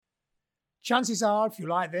Chances are, if you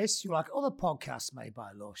like this, you like other podcasts made by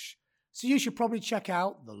Lush. So you should probably check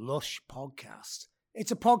out the Lush podcast.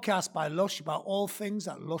 It's a podcast by Lush about all things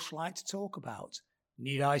that Lush like to talk about.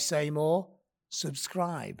 Need I say more?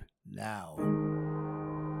 Subscribe now.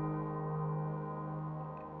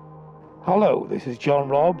 Hello, this is John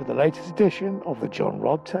Robb with the latest edition of the John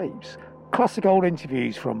Robb Tapes. Classic old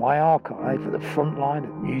interviews from my archive at the front line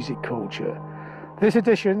of music culture. This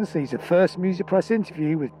edition sees the first Music Press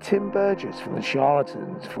interview with Tim Burgess from the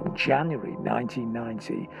Charlatans from January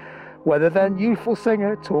 1990, where the then youthful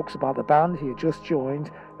singer talks about the band he had just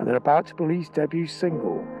joined and their about to release debut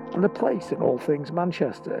single, and the place in all things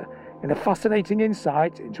Manchester, in a fascinating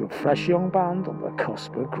insight into a fresh young band on the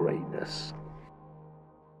cusp of greatness.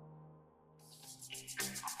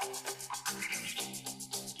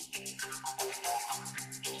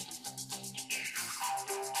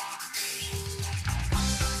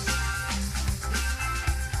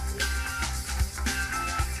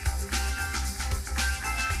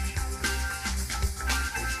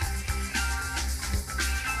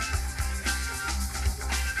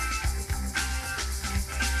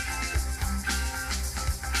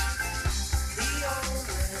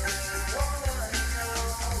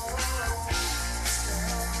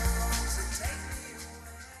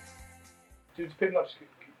 Do people actually,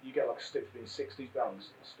 you get like a stick for being 60s bands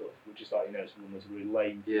and stuff, which is like, you know, it's one of those really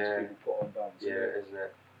lame things people put on bands. Yeah, isn't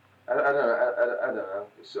it? I don't know.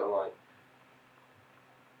 It's sort of like,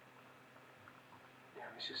 yeah,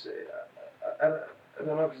 it's just, I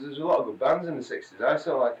don't know, because there's a lot of good bands in the 60s. I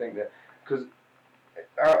sort of like think that, because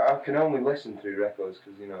I can only listen through records,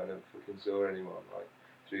 because, you know, I don't fucking saw anyone, like,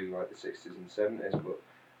 through, like, the 60s and 70s, but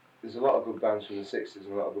there's a lot of good bands from the 60s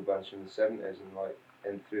and a lot of good bands from the 70s, and, like,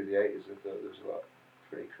 and through the 80s, I thought there was a lot of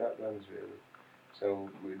pretty crap bands, really. So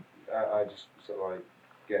I just sort of like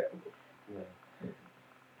get, you know,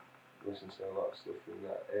 listen to a lot of stuff from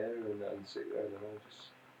that era and sit there and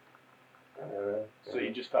I don't know. So you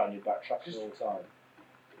just found your backtracking all the time?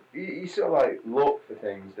 You sort of like look for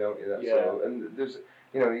things, don't you? That's all. And there's,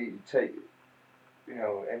 you know, you take, you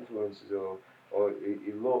know, influences or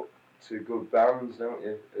you look to good bands, don't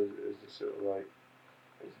you? As a sort of like,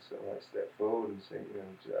 step forward and see, you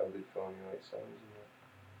know, how they formulate songs and that.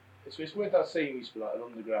 It's weird that scene used to be like an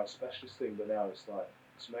underground specialist thing, but now it's like,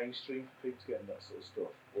 it's mainstream for people to get into that sort of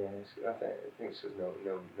stuff. Yeah, I think it's because nobody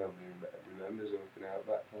remembers anything out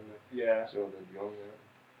back then. Yeah. It's all the young now.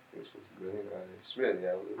 It's brilliant, right? It's really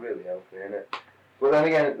healthy, isn't it? But then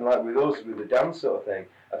again, like with us, with the dance sort of thing,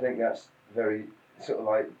 I think that's very sort of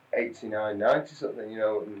like 89, 90 something, you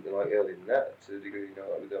know, and like earlier than that to a degree, you know,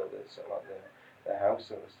 like with all the sort of like the house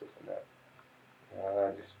sort of stuff and that.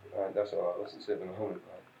 That's all I listen to at the moment.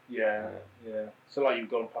 Like. Yeah. So like you've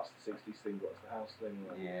gone past the 60s thing, what's the house thing?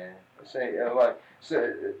 Like? Yeah. I say like so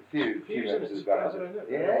a few members of the band.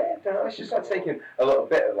 Yeah, it's just like taking a little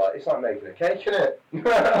bit of like, it's like making a cake, isn't it?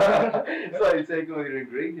 It's like you take all your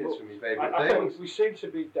ingredients from your favourite things. I think we seem to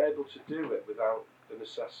be able to do it without the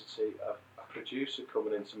necessity of a producer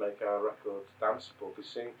coming in to make our records danceable. We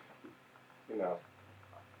seem, you know,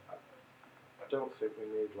 I don't think we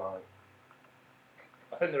need like.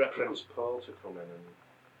 I think the reference Paul to come in and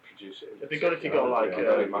produce it. It'd be good if you got like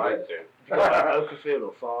he might do. If you got like Okafield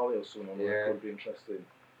or Farley or someone on there, would be interesting.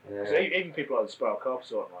 Yeah. So even people like the Spiral Carpet,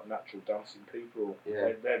 sort of like natural dancing people,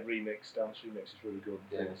 yeah. their dance remix is really good.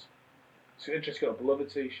 Yeah. It's interesting. Got a Beloved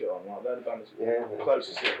t-shirt on. Like they're the band that's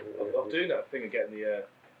closest of doing that thing of getting the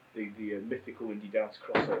mythical indie dance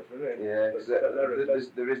crossover, isn't it? Yeah, because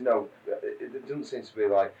there is no, it doesn't seem to be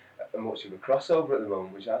like much of a crossover at the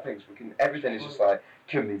moment, which I think is everything is just like,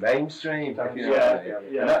 can be mainstream, if you know what I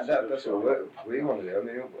mean? And that's what we want to do. I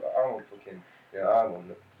mean, I want fucking, you know, I want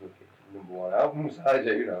fucking #1 albums, I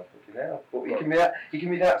do, you know, fucking hell. But you can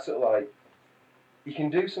be that sort of like, you can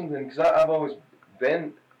do something, because I've always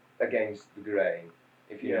been against the grain,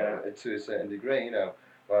 if you know, to a certain degree, you know,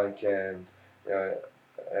 like, you know,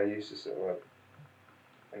 I used to sort of like,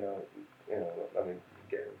 you know, I mean,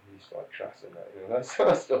 get used to like crass and that, you know, that sort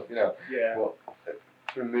of stuff, you know. Yeah. But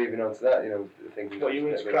from moving on to that, you know, thinking. What you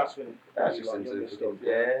were into crass when? I just into stuff.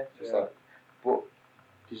 Yeah, just like, but.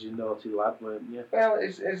 Because you're a naughty lad, weren't you? Well,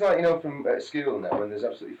 it's like, you know, from at school now, when there's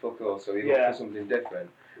absolutely fuck all, so you look for something different,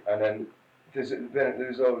 and then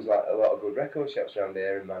there's always like a lot of good record shops around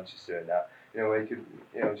here in Manchester and that, you know, where you could,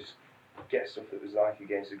 you know, just get stuff that was like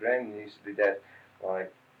against the grain and used to be dead,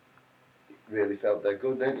 like. Really felt they're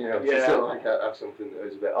good, didn't you? You know, to sort of like have something that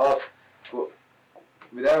was a bit odd, but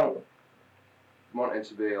without wanting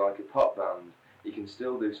to be like a pop band, you can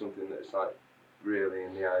still do something that's like really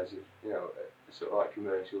in the eyes of, you know, a sort of like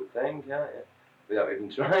commercial thing, can't you? without even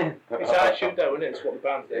trying. It's attitude though, isn't it? It's what the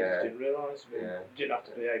band did. Yeah. Just didn't realise. I mean, Yeah. you didn't have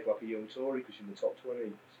to behave like a young Tory because you're in the top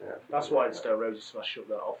 20. Yeah. That's why in Stowe Roses smashed up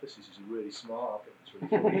their offices. Is really smart. I think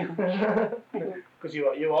it's really funny. Because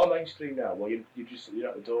you are mainstream now. Well, you're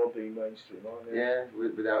at the door of being mainstream, aren't you? Yeah,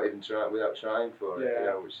 without trying for it. Yeah. You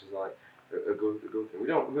know, which is like a good thing.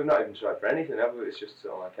 We've not even tried for anything, have we? It's just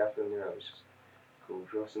sort of like happened. You know, it's just cool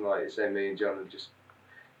for us. And like you say, me and John are just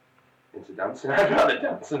into dancing. I'd rather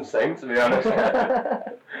dance and sing, to be honest.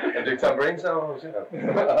 And do tambourine solos, you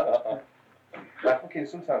know. I fucking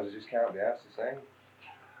sometimes I just can't be asked to sing.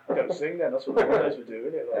 Don't sing then. That's what the Mondays were doing,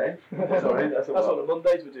 isn't it? Like, Sorry, that's what the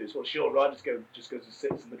Mondays would do. It's what short riders just goes to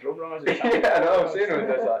six and the drum risers. Yeah, I know. I've seen them.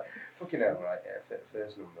 There's like fucking hell, right? Yeah,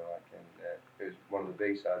 first number, like, and it was one of the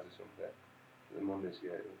B sides or something. The Mondays,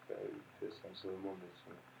 yeah, first time saw the Mondays,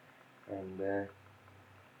 and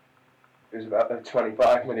it was about a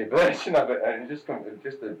 25-minute version of it, and just to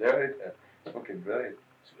do it. It's fucking brilliant.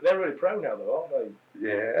 They're really pro now, though, aren't they?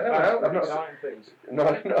 Yeah, I don't know. I'm not things. No,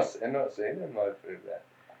 I'm not seeing them live through that.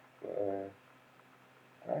 But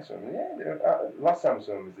nice one. Yeah, last time I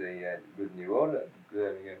saw them was with New Order,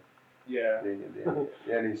 Birmingham. Yeah.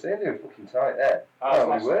 Yeah, and you see they were fucking tight there.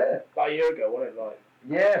 We were. About a year ago, wasn't it? Like,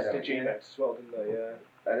 yeah. they did GMX as well, didn't they? Yeah.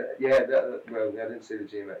 Yeah. Well, I didn't see the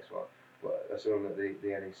GMX one, but I saw them at the NEC.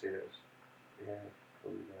 That was, yeah,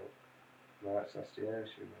 probably about March last year, I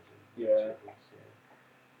should imagine. Yeah.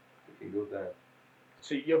 Looking good there.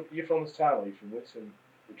 So you're from this town, or you're from Whitton,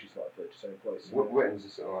 which is like the same place? Whitton's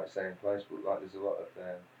is sort of like the same place, but like there's a lot of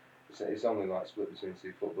it's only like split between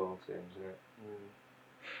two football teams, isn't it?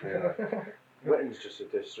 Yeah. Whitton's just a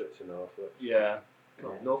district in Norfolk. Yeah.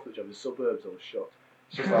 Norfolk, the suburbs, I was shocked.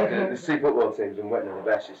 It's just like there's two football teams and Whitton are the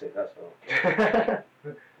best, you see, that's all.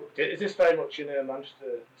 Is this very much in a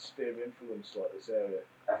Manchester sphere of influence, like this area?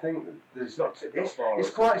 I think there's it's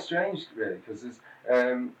quite strange, really, because there's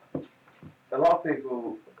a lot of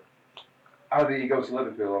people. Either you go to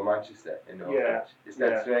Liverpool or Manchester in Norwich. Yeah. It's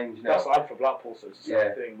that strange. You know? That's I'm from Blackpool, so it's the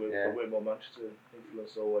same thing. We're more Manchester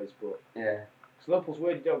influence always, but yeah. So Liverpool's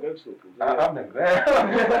weird. You don't go to Liverpool. I've never been.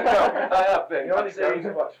 I have been. You only go to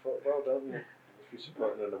watch football, don't you? If you're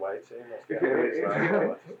supporting an away team, that's the only reason I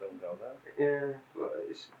still go there. Yeah, but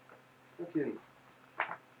it's fucking.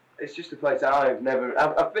 It's just a place I've never.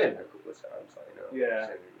 I've been a couple of times, like, you know. Yeah.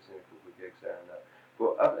 Seen a couple of gigs there and that,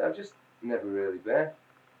 but I've just never really been.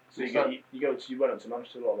 So you went up to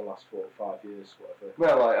Manchester a lot in the last 4 or 5 years, whatever.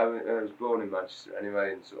 Well, like I was born in Manchester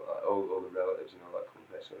anyway, and sort of like all the relatives and all that come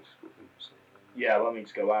there, so I just go and see them. Yeah, well, I mean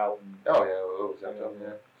to go out. And, oh yeah, we always have done,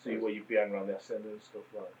 yeah. So you'd be hanging around the Haçienda and stuff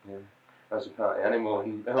like. Yeah. I was a party animal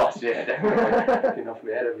in last year, definitely. Fucking off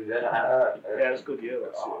my head every day. Yeah, it was a good year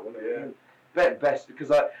last year, wasn't it? Yeah. Best because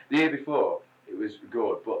like the year before it was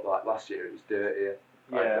good, but like last year it was dirtier.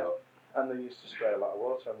 Yeah. And they used to spray a lot of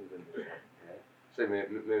water on you, didn't they? So me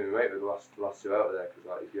and my mate were the last two out there because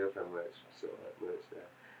like his girlfriend works there.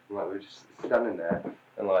 And like we were just standing there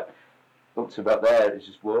and like up to about there it's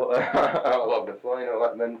just water out along the floor, you know,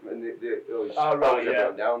 like then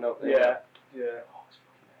down up there. Yeah. Yeah. Oh, it's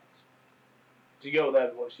fucking nice. Did you go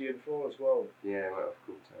there once the year before as well? Yeah, I went off a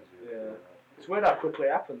couple of times. Yeah. It's weird how quickly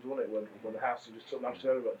it happens, wasn't it, when the house just took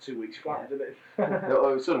Manchester over about 2 weeks flat, didn't it? No,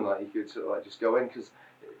 it was suddenly like you could sort of like just go in because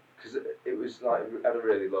it was like at a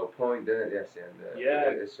really low point, didn't it? Yes, and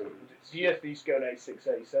yeah. So you used to go in 86,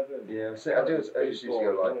 87. Yeah, I used to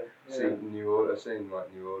go like see New Orleans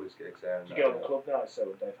gigs there. Did you go to the club nights so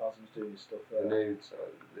when Dave Haslam's doing his stuff there? The nudes,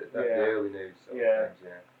 the early nudes. Yeah.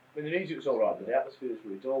 I mean, the music was alright, but the atmosphere was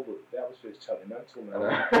really dull. But the atmosphere is totally mental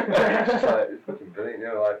now. It's just like it's fucking brilliant, you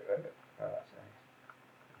know, like. That's nice.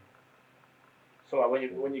 So like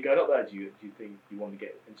when you go up there, do you think you want to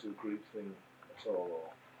get into a group thing at all?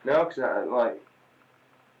 Or? No, because like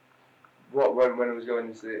when I was going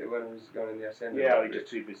in the Haçienda. Yeah, you're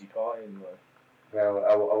just too busy partying. Like. Well,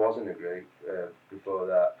 I was in a group before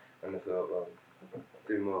that, and I thought, well,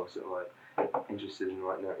 do more sort of like interested in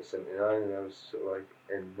like 1979, and I was sort of like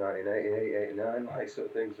in 1988, 89, like sort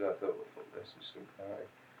of things. So I thought, well, fuck this, I'm just gonna party.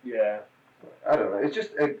 Yeah. I don't know. It's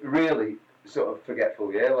just a really sort of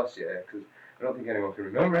forgetful year last year because I don't think anyone can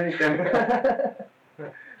remember anything.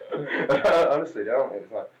 I honestly don't. It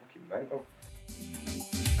was like fucking mental.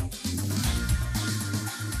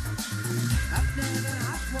 I've never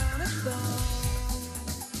had one of those.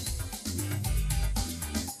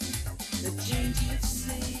 The change you've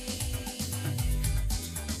seen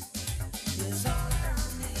is all I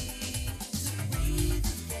need to breathe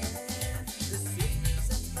again. The sickness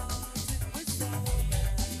I thought it was over.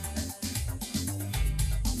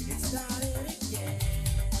 It started again.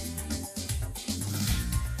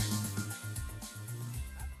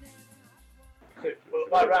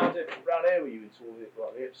 Like round here, were you into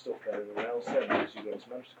all the hip stuff there and everyone else then? Because you go to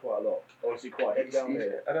Manchester quite a lot. Or is it quite hip down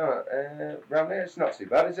here? I don't know. Round here, it's not too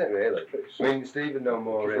bad, is it? Really? I mean, Stephen know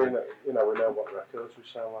more. Really. We know what records we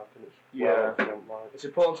sound like, and it's It's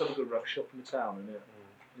important to have a good rock shop in the town, isn't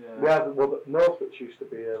it? Northwich used to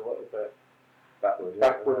be a little bit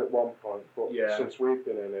backward at one point, but since we've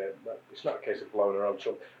been in it, it's not a case of blowing our own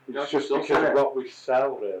trumpet. It's just because of what we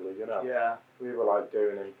sell, really, you know. Yeah. We were like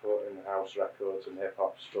doing input in house records and hip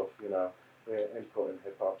hop stuff, you know. We were inputting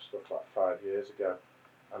hip hop stuff like 5 years ago,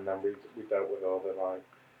 and then we dealt with all the like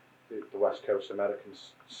the West Coast American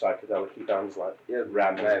psychedelic bands like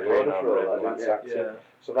Random Active.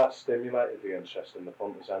 So that stimulated the interest in the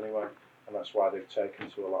punters anyway. And that's why they've taken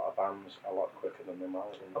to a lot of bands a lot quicker than they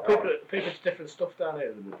might have. People do different stuff down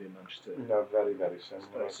here than would be in Manchester. No, very, very similar.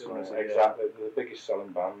 Very similar, exactly. The biggest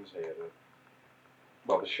selling bands here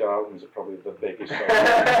the Charlatans are probably the biggest selling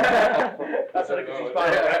That's only because he's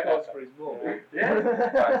buying records for his mum.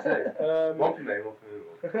 One for me, one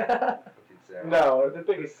for me. No, the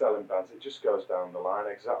biggest selling bands, it just goes down the line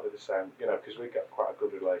exactly the same, you know, because we've got quite a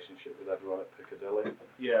good relationship with everyone at Piccadilly.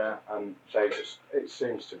 Yeah. And it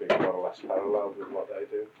seems to be more or less parallel with what they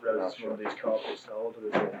do. Rose from these carpets and older,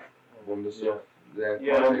 isn't it? Wonder stuff.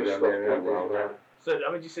 Wonder stuff. So, I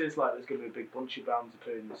mean, do you see there's going to be a big bunch of bands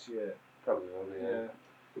appearing this year? Probably will be, yeah.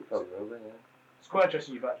 It's quite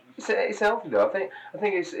interesting you've actually... It's healthy though. I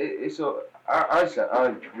think it's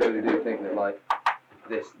I really do think that like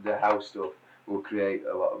the house stuff will create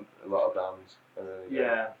a lot of bands.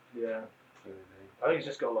 Yeah. I think it's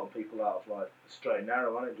just got a lot of people out of like the straight and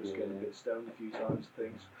narrow, hasn't it? Just getting a bit stoned a few times and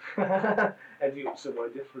things. Ending up somewhere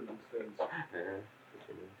different and things. Yeah.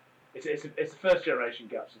 It's the first generation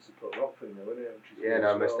gap since the punk rock thing though, isn't it? Which is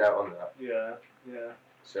I missed out on that. Yeah.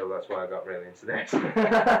 So that's why I got really into this. So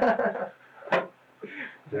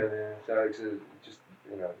it's just,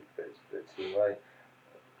 you know, it's too late.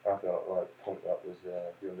 I thought like punk rock was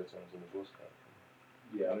the Undertones and the Bus Cat.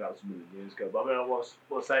 Yeah, I mean that was a million years ago. But I mean, I want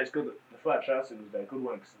to say it's good that the Flat Charlatans was a good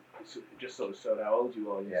one because it just sort of showed how old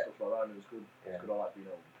you are and stuff like that, and it was good. It's good. I like being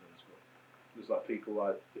old and things, but there's like people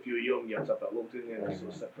like if you were young, you had to have that look, didn't you? And it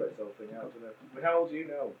sort of separates the whole thing out, doesn't it? I mean, how old are you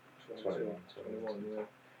now? 21. 21, yeah.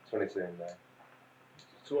 22 in there.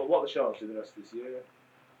 So what are the Charlatans do the rest of this year?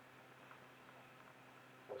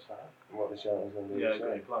 What's that? What the Charlatans going to do? Yeah,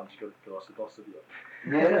 got any plans? You got to go ask the boss of you.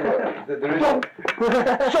 Yeah, there is.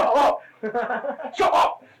 Shut up! Shut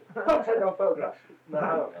up! Don't take no photographs.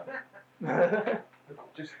 No.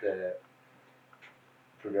 Just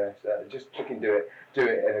progress. Just fucking do it in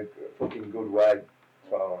a fucking good way. That's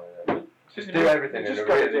what I want to do. Just do everything in a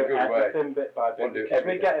really good way. Everything bit by bit. Because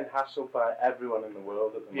we're getting hassled by everyone in the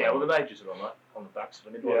world at the moment. Yeah, well the majors are on the backs of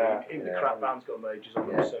anybody. Even the crap band's got majors on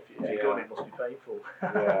them, so if you're good it must be painful.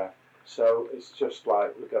 Yeah. So it's just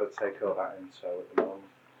like we've got to take all that into at the moment.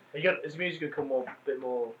 Is the music going to come a bit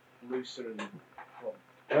more looser and more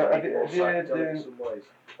psychedelic in some ways?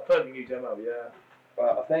 I've heard the new demo,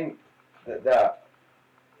 Well, I think that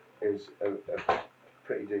is a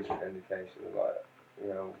pretty decent indication of like, you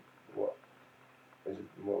know, what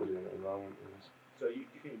we're doing at the moment. So you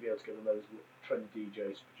think you'd be able to get one of those trendy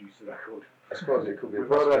DJs to produce the record? I suppose it could be.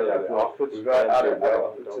 We've already had it offered. We've had it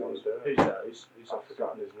offered. Who's that? Who's I've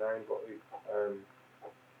forgotten his name, but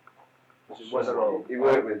Weatherall. He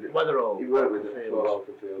worked with Weatherall. He worked with it for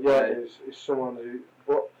local field. Yeah, it's someone who.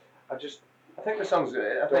 But I think the songs.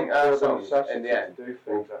 I think our songs in the end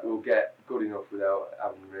will get good enough without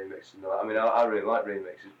having remixes and all that. I mean, I really like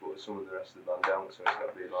remixes, but some of the rest of the band don't, so it's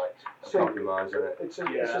got to be like a compromise in it. It's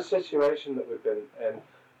a situation that we've been in.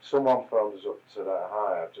 Someone phoned us up to that,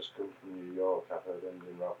 hi, I've just come from New York, I've heard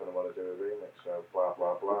Indian rock and I want to do a remix, so blah,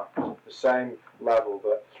 blah, blah. The same level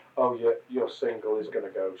that, your single is going to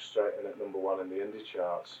go straight in at #1 in the indie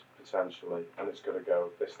charts, potentially, and it's going to go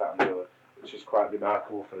this, that and the other, which is quite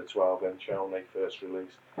remarkable for a 12-inch only, first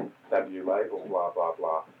release, debut label, blah, blah,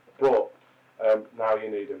 blah. But now you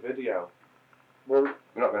need a video. Well,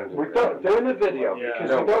 we're not going to do we're not doing a video because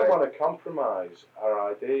we don't want to compromise our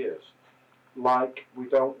ideas. Like we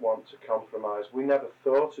don't want to compromise. We never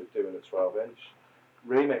thought of doing a 12-inch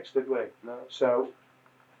remix, did we? No. So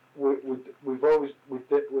we'd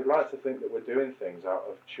like to think that we're doing things out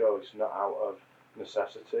of choice, not out of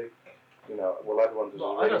necessity. You know, well, everyone does a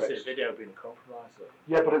remix. I don't see the video being a compromise though.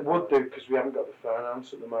 Yeah, but it would do because we haven't got the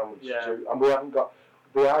finance at the moment to do, and we haven't got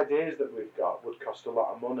the ideas that we've got would cost a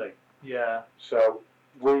lot of money. Yeah. So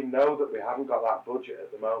we know that we haven't got that budget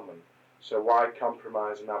at the moment. So why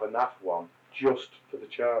compromise and have a naff one just for the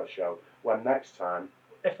chart show when next time?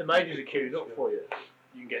 If the majors are queuing up for you,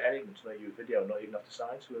 you can get anyone to make you a video and not even have to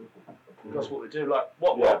sign to them. That's what they do. Like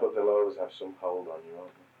what? Yeah, but they'll always have some hold on you,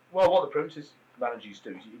 won't they? Well, what the premises managers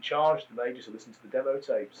do is you charge the majors to listen to the demo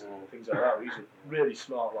tapes and things like that. These are really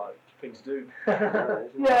smart thing to do.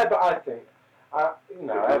 Yeah, but I think,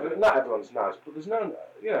 not everyone's nice, but there's no,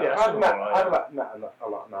 Yeah, I've met a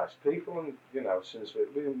lot of nice people, and since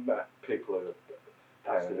we've met people who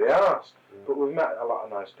are pain in the arse, but we've met a lot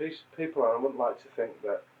of nice people, and I wouldn't like to think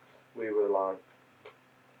that we were like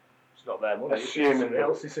It's not their money. assuming somebody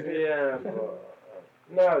else's. Yeah, but,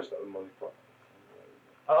 no, it's not the money part.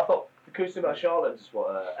 I thought the cool thing about Charlatans is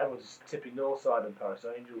what everyone's tipping Northside and Paris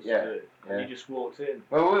Angels to do, and you just walked in.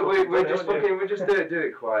 Well, we just do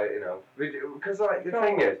it quiet, because like the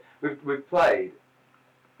thing is, we've played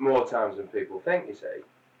more times than people think, you see,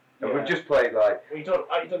 and we've just played like. Well,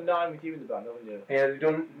 you've done 9 with you in the band, haven't you? Yeah, we've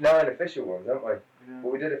done 9 official ones, haven't we? Yeah.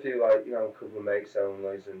 But we did a few like a couple of mates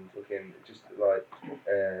onlys and fucking just like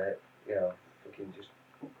fucking just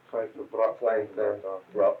Playing for Brock, playing for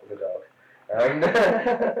Brock the dog. And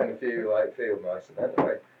a few like field mice and that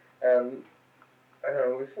way. I don't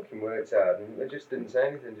know, we fucking worked hard and we just didn't say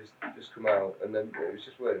anything, just come out, and then it was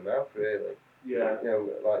just word of mouth really. Yeah.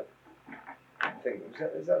 Like I think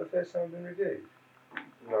is that the first time we've been reviewed?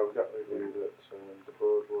 No, we got reviewed at the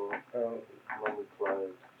Boardwalk when we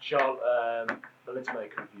played. The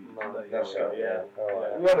Lidsmaker review. That's right. Yeah.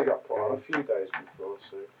 We only got put on a few days before,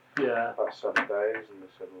 so Yeah. about 7 days, and they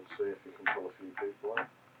said we'll see if you can pull a few people in.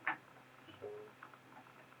 So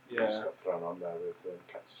we just got thrown on there with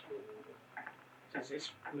Cactus.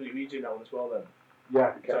 You doing that one as well then?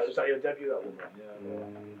 Yeah, Is that your debut, that one then?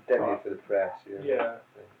 Yeah. Debut for the press, Yeah.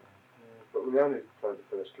 But we only played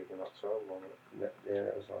the first gig in October, wasn't it? Yeah,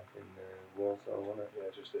 that was like in Warsaw, wasn't it? Yeah,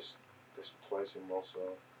 just this place in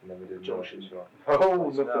Warsaw. And then we did Junction. Warsaw.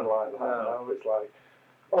 Nothing like that. No, it's like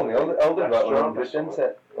Only about 100, Restaurant didn't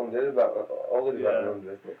it? Only about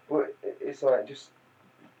 100. But it's like just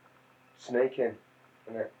sneaking,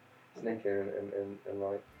 isn't it? Sneaking and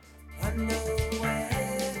like. I know where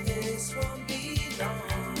this one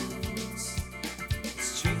belongs.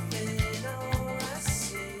 It's truth in all I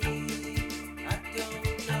see. I don't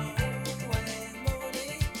know where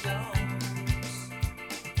morning comes.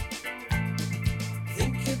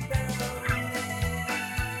 Think about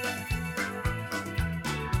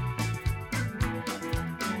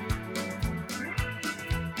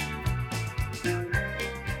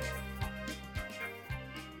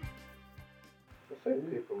I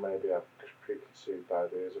think people maybe have preconceived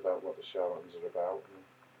ideas about what the Charlatans are about, and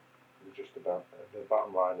they're just about. The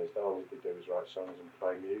bottom line is all they do is write songs and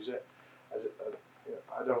play music.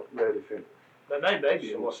 I don't really think.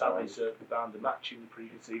 Maybe what's happening is the band are matching the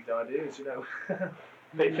preconceived ideas,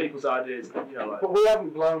 people's ideas, like. But we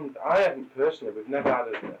haven't blown. I haven't personally. We've never had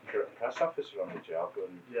a press officer on the job,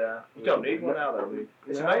 and You don't need one now, though.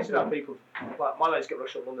 It's amazing how people, like my mates get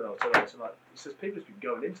rushed up London, I'll tell you, like, it says people's been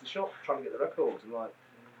going into the shop trying to get the records, and like,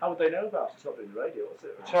 how would they know about it? It's not been on the radio, is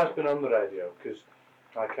it? it has been on the radio because,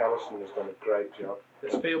 like, Alison has done a great job.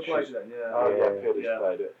 It's Field plays it then, yeah. Oh yeah, Field has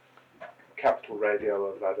played it. Capital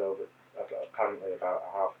Radio have had apparently about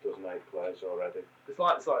a half dozen 8 players already. It's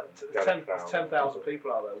 10,000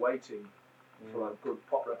 people out there waiting for like good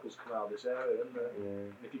pop records to come out of this area, isn't there?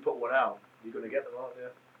 And if you put one out, you're going to get them, aren't you?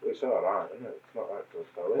 It's alright, isn't it? It's not that good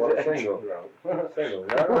though, What, is it? single? Single,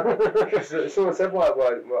 no. Someone said,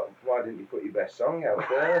 why didn't you put your best song out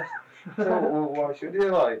first? So, well, why should you,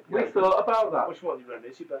 like? We thought about that. Which one do you reckon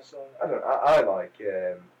is your best song? I like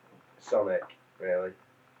Sonic, really.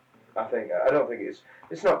 I don't think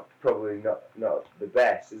it's not probably not the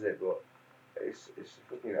best, is it? But it's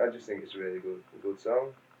fucking. I just think it's a really good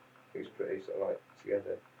song. I think it's pretty sort of like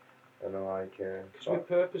together, and I like.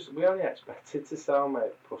 Because we only expected to sell,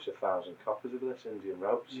 push 1,000 copies of this Indian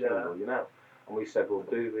Rope single, and we said we'll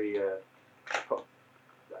do the.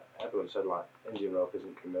 Everyone said like Indian Rope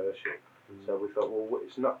isn't commercial, so we thought, well,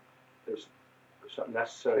 it's not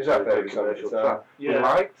necessary. Is that to very be commercial exciting? track. We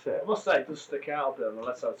liked it. I must say, it does stick out a bit,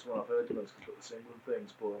 unless that's one I've heard of us put the single and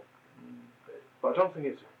things, but But I don't think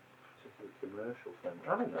it's a particularly commercial thing.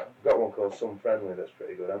 I don't know. We've got one called Some Friendly that's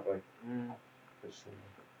pretty good, haven't we?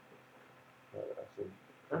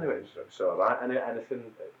 Anyway, it's alright. And anything,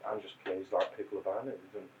 I'm just pleased, like, people are buying it.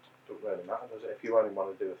 It doesn't really matter, does it? If you only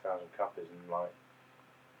want to do 1,000 copies and, like...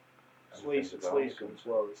 Sleeves comes as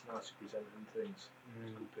well, it's nice to present and things.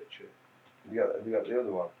 It's a good picture. Have you got the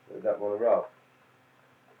other one? That one of Rob?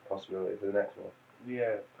 Possibility for the next one?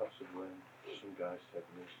 Yeah, possibly. Some guy said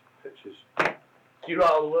these pictures. Do you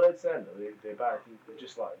write all the words then? Or they're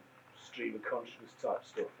just like stream of consciousness type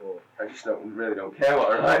stuff, or? I just really don't care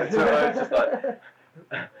what I write. So it's just like,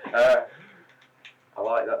 I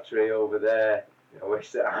like that tree over there. I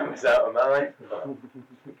wish that I was out of mine.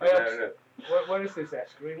 Where is this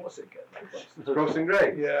screen? What's it getting? Sproston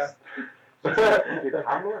Green? Yeah.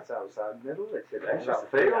 Hamlet's outside the middle of it. It's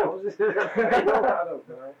that field. I don't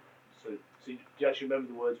know. So do you actually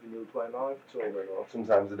remember the words when you were playing live at all then? Or?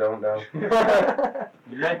 Sometimes I don't know.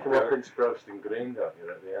 You make them up in Sproston Green, don't you,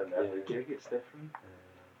 at the end? Every gig it's different.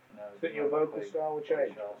 Do you think your vocal style will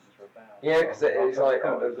change? Yeah, because it's like,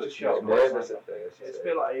 I was just nervous at first. It's a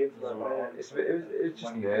bit like it was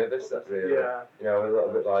just nervous, that's really. Yeah. You know, a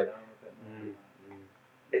little bit like,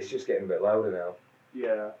 it's just getting a bit louder now.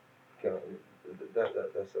 Yeah.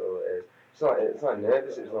 That's all it is. It's like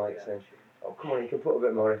nervous, it's like saying, oh, come on, you can put a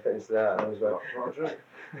bit more effort into that. And I was like,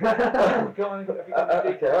 I can't.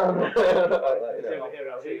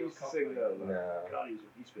 He used to sing though. No. God,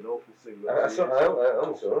 he's been awful singing. I only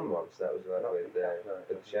saw him once, that was like with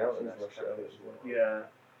the Charlatans. Yeah.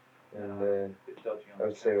 And I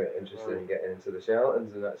was so interested in getting into the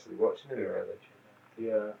Charlatans and actually watching them really.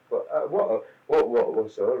 Yeah. But what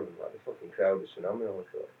saw them, like the fucking crowd was phenomenal,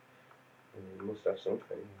 I thought. You must have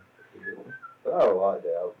something. But I like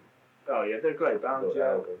the album. Oh yeah, they're great bands,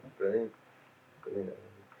 yeah. Album. Brilliant.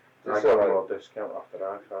 I got a more discount after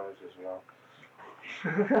archives as well.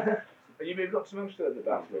 And you moved up to Manchester at the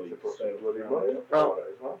band, Bloody really? money for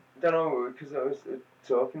it as well. Don't know, because I was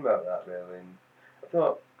talking about that really, and I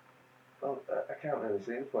thought, well, I can't really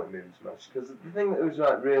see the point in moving to Manchester, because the thing that was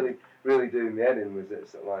like really doing me head in was that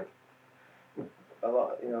sort of like, a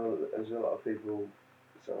lot, you know, there's a lot of people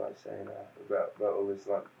sort of like saying about all this,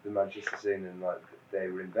 like the Madchester scene, and like they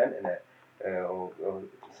were inventing it, or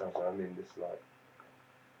something. I mean, this like,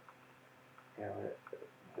 you know,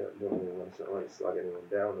 don't really want to sort of like slag anyone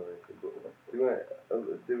down or anything, but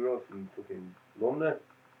they were all from fucking London.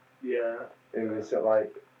 Yeah. Who were sort of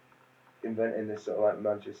like inventing this sort of like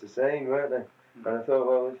Manchester scene, weren't they? And I thought,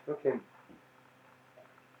 well, it's fucking,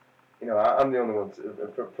 you know, I'm the only one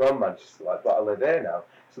from Manchester, like, but I live here now,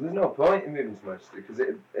 so there's no point in moving to Manchester, because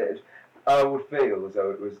I would feel as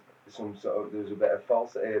though it was some sort of, there was a bit of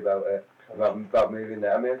falsity about it, about moving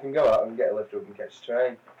there. I mean, I can go out and get a lift up and catch a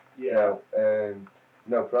train, you know,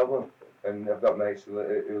 no problem. And I've got mates who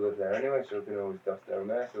live there anyway, so I can always dust down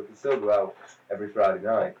there, so I can still go out every Friday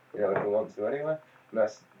night, you know, if I want to anyway. And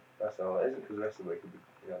that's all it is, because the rest of the week could be,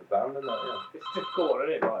 you know, the band and that, you know. It's difficult,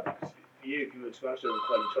 isn't it? Like, because for you, if you were to Manchester and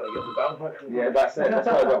play, you're trying to get the bandwagon. Yeah, that's it. That's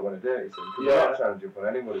why I don't want to do it, you see. Because we're not trying to jump on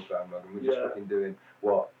anybody's bandwagon. We're just fucking doing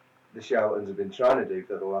what the Charlatans have been trying to do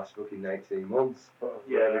for the last fucking 18 months.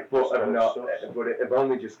 Yeah. But I've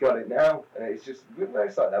only just got it now, and it's just,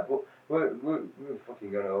 it's like that. But we're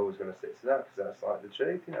fucking always gonna stick to that, because that's like the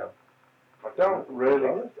truth, you know. I've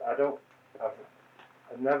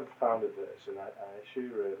never found it that it's an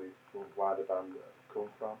issue really from why the band have come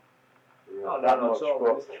from. Oh, that no, much, not at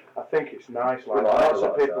all. but I think it's nice. Like Well, lots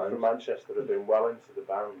of people times. from Manchester have been well into the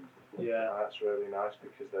band. Yeah. That's really nice,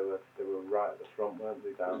 because they were right at the front, weren't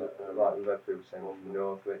they? Down at Like we've had people saying from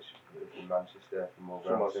Northwich, from Manchester, from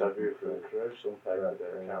someone said Wolverhampton. you for the crew, some paper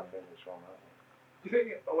there. I can't think which one that was. Do you think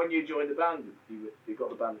when you joined the band, you got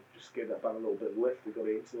the band, just give that band a little bit of lift, you got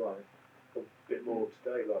it into like a bit more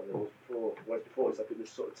today, like than it was before? Whereas before it's like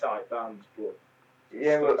this sort of tight band, but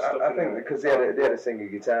Yeah, well, I think because they had a singer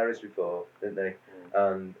guitarist before, didn't they?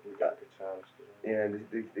 And We got guitarists. yeah,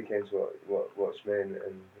 they came to watch me and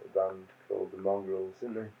a band called the Mongrels,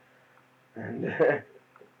 didn't they? And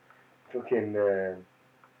fucking I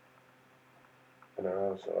don't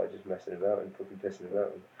know, so like just messing about and fucking pissing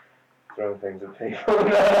about and throwing things at people.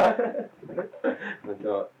 And I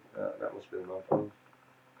thought that must be my fault.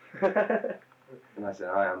 And I said,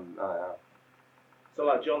 I am. so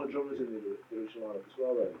like John the drummer's in the original lineup as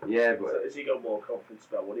well then. Yeah, So but has he got more confidence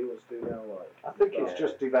about what he wants to do now? Like I think it's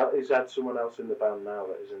just developed. He's had someone else in the band now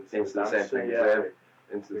that is into into the same dancing. thing. yeah.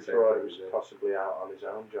 Into the same Before it thing. was possibly out on his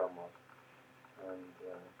own, John was. And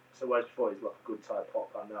so whereas before he's like a good type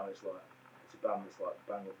pop band, now it's a band that's like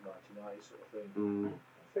bang up 1990 sort of thing.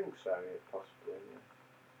 I think so, yeah, possibly. Yeah.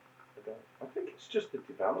 I think it's just the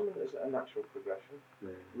development as a natural progression,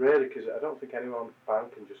 really, because I don't think any one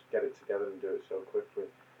band can just get it together and do it so quickly.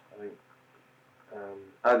 I think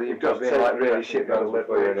Either you've got to be like really shit bands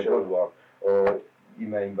before you're in a good one, or your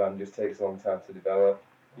main band just takes a long time to develop.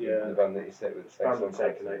 Yeah. The band that you stick with takes a long bands time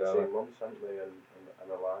have to taken develop. 18 months, haven't they, and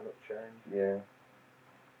a lineup change. Yeah.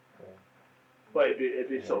 But it'd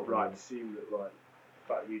be sort of right to seem that like the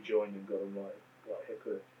fact that you joined and got him like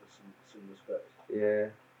hipper in some respects. Yeah.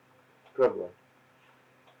 Probably.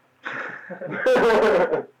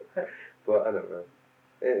 But I don't know.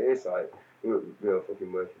 It's like we're all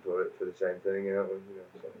fucking working for the same thing, you know.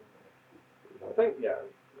 So. I think, yeah,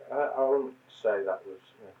 I wouldn't say that was.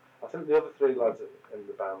 I think the other three lads in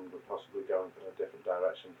the band were possibly going in a different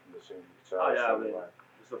direction from the single guitarist. Anyway.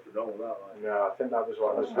 There's nothing wrong with that. No, I think that was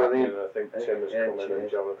what was happening, and I think Tim has come in and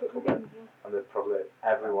John have come in, and they're probably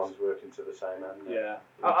everyone's working to the same end. Yeah.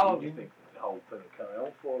 How long do you think the whole thing will carry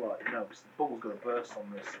on for? Like, because the bubble's going to burst on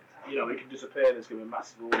this. It can disappear. There's going to be a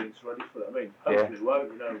massive audience ready for it. I mean, hopefully it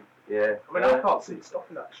won't. Yeah. I mean, I can't see it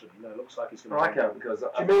stopping. Actually, it looks like it's going to. I can't because. Do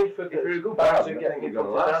you mean for if you're a good band, I think you're going to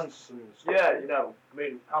last. Dance and stuff? Yeah, I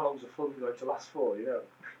mean, how long's the fun going to last for?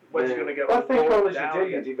 When's it going to get? I think as you do,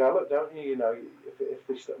 you develop, don't you? If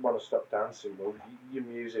they want to stop dancing, well, your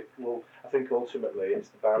music will. I think ultimately it's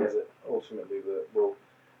the bands that ultimately will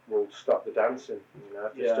stop the dancing.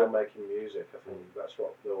 If they're still making music, I think that's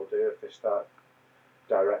what they'll do. If they start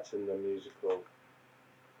directing the musical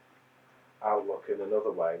outlook in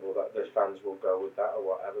another way, well, the fans will go with that or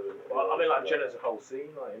whatever. Well, I mean, like Jenna's a whole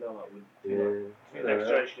scene, the next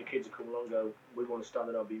generation of kids will come along and go, we want to stand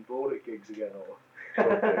there and being bored at gigs again, or.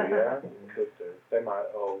 Could do, yeah. Could do. They might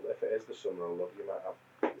all, if it is the summer of love, you might have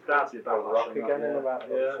rock again in about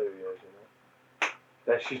another 2 years,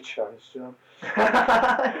 There's your chance, John.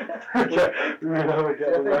 That's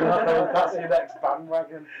your next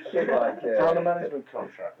bandwagon. Throw on a management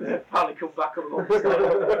contract. Finally come back alongside.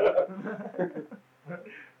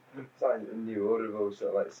 It's like a new order of all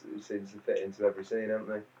sort of like seems to fit into every scene, haven't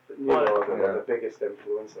they? New order were the biggest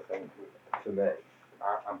influence, I think, for me.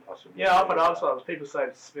 And possibly. Yeah, I've had answers. People say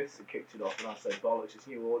the Smiths had kicked it off, and I say bollocks. It's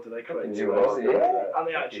New Order. They created New Order, and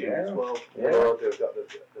the attitude as well. New Order have got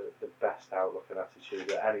the best outlook and attitude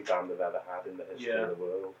that any band have ever had in the history of the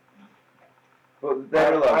world. But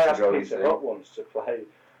they're allowed I to asked go. Peter Hutt once to play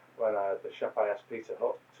when I had the shop. I asked Peter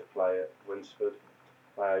Hutt to play at Winsford.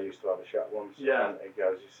 I used to have a shop once. Yeah. And he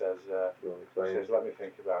says, let me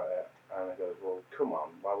think about it. And I goes, well, come on,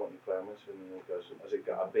 why won't you play on Winsford? And he goes, has it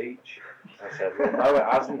got a beach? I said, well, no, it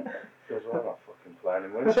hasn't. He goes, well, I'm not fucking playing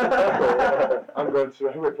in Winsford. I'm going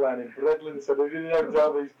to, we're playing in Bridland, so they didn't have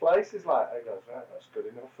all these places. Like, I goes, right, that's good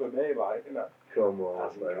enough for me. Like, Come on,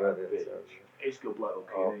 hasn't got a beach. It's good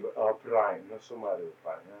bloke. Or Brighton, or somewhere they were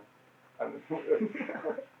playing, And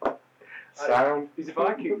sound. He's a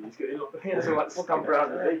Viking. He has a stamp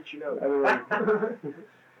around the beach, Anyway.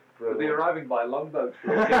 They'll be arriving by longboat.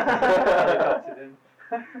 Yeah,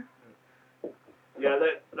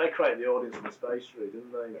 they create the audience in the space, really,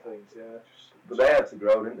 didn't they? Things, But they had to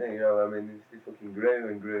grow, didn't they? I mean, they fucking grew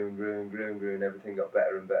and grew and grew and grew and grew, and everything got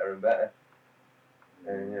better and better and better.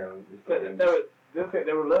 And the other thing,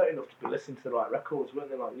 they were alert enough to be listening to the right records,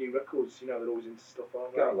 weren't they? Like new records, they're always into stuff,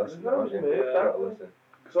 aren't they? Gotta listen, gotta listen.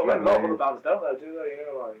 Because a lot of other bands don't, though, do they?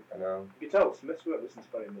 I know. You can tell Smiths weren't listening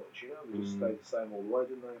to very much, They just stayed the same all the way,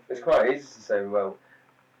 didn't they? It's quite easy to say, well,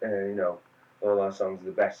 all our songs are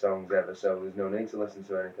the best songs ever, so there's no need to listen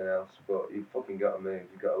to anything else. But you've fucking got to move,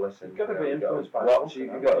 you've got to listen. You've got to be influenced by watch.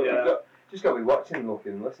 something. Just got to be watching,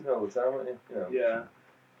 looking, and listening all the time, haven't you? Yeah.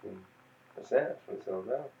 That's it. That's what it's all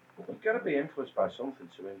about. You've got to be influenced by something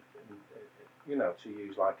to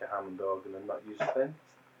use like a Hammond organ and not use a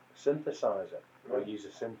synthesizer, or use a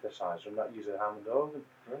synthesizer and not use a Hammond organ.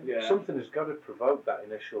 Yeah. Something has got to provoke that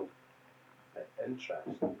initial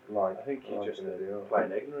interest. I think you're just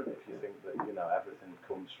plain ignorant if you think that everything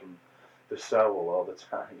comes from the soul all the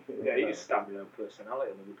time. Yeah, you just stamp your own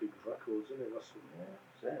personality on other people's records, isn't it?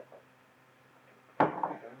 That's it.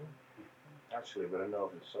 Actually, we're a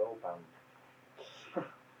Northern Soul band.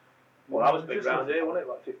 Well, that was big round here, wasn't it?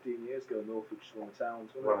 Like 15 years ago, Norfolk was one of the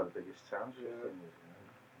towns, wasn't it? One of the biggest towns.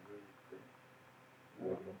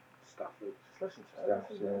 Stafford. Just listen to it.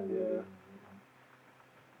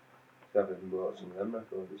 Stafford and bought some of them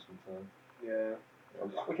records sometime. Yeah.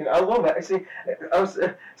 I love it. See, I was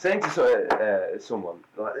saying to someone,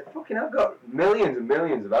 like, I've got millions and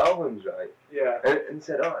millions of albums, right? Yeah. And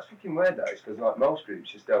said, oh, it's fucking weird that is, because like most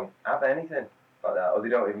groups just don't have anything like that, or they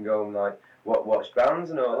don't even go and like watch bands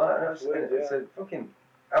and all that. And I said,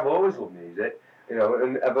 I've always loved music, and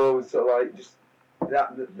I've always sort of like just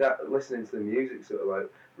that listening to the music, sort of like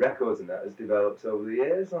records and that has developed over the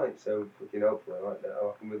years, like, so hopefully like that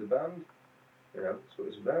will happen with the band. That's what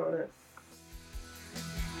it's about, isn't it?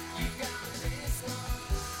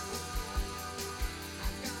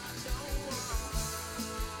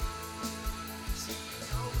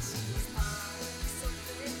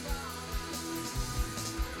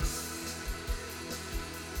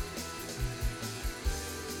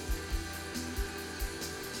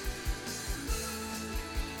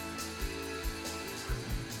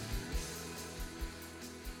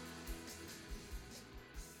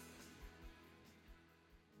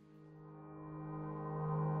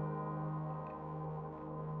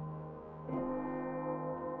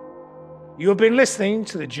 You have been listening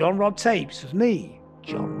to the John Robb Tapes with me,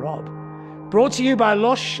 John Robb. Brought to you by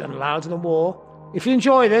Lush and Louder Than War. If you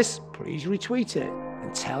enjoy this, please retweet it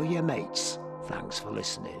and tell your mates. Thanks for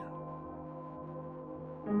listening.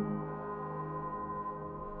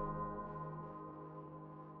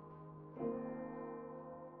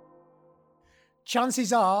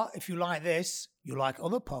 Chances are, if you like this, you like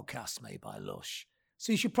other podcasts made by Lush.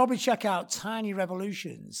 So you should probably check out Tiny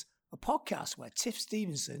Revolutions, a podcast where Tiff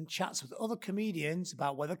Stevenson chats with other comedians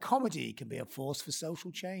about whether comedy can be a force for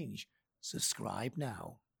social change. Subscribe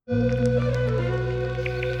now.